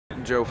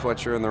Joe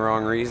Fletcher and the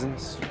Wrong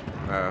Reasons.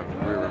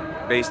 We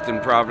were based in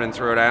Providence,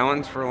 Rhode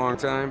Island for a long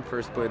time.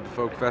 First played the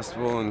Folk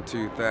Festival in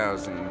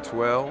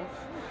 2012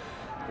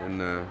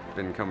 and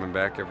been coming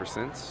back ever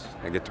since.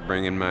 I get to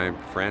bring in my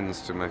friends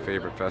to my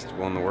favorite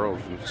festival in the world,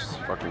 which is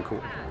fucking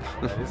cool.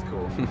 That is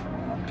cool.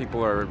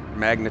 People are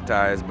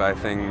magnetized by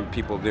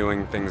people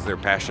doing things they're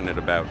passionate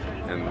about.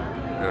 And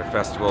at a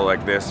festival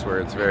like this where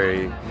it's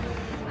very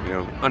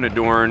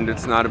unadorned,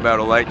 it's not about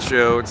a light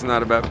show, it's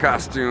not about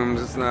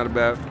costumes, it's not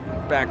about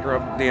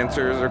backdrop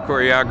dancers or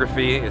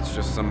choreography, it's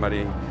just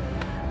somebody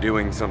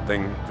doing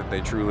something that they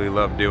truly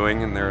love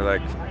doing, and they're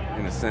like,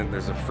 in a sense,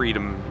 there's a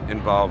freedom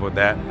involved with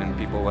that, and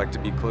people like to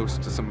be close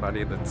to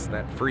somebody that's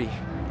that free,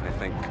 I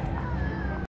think.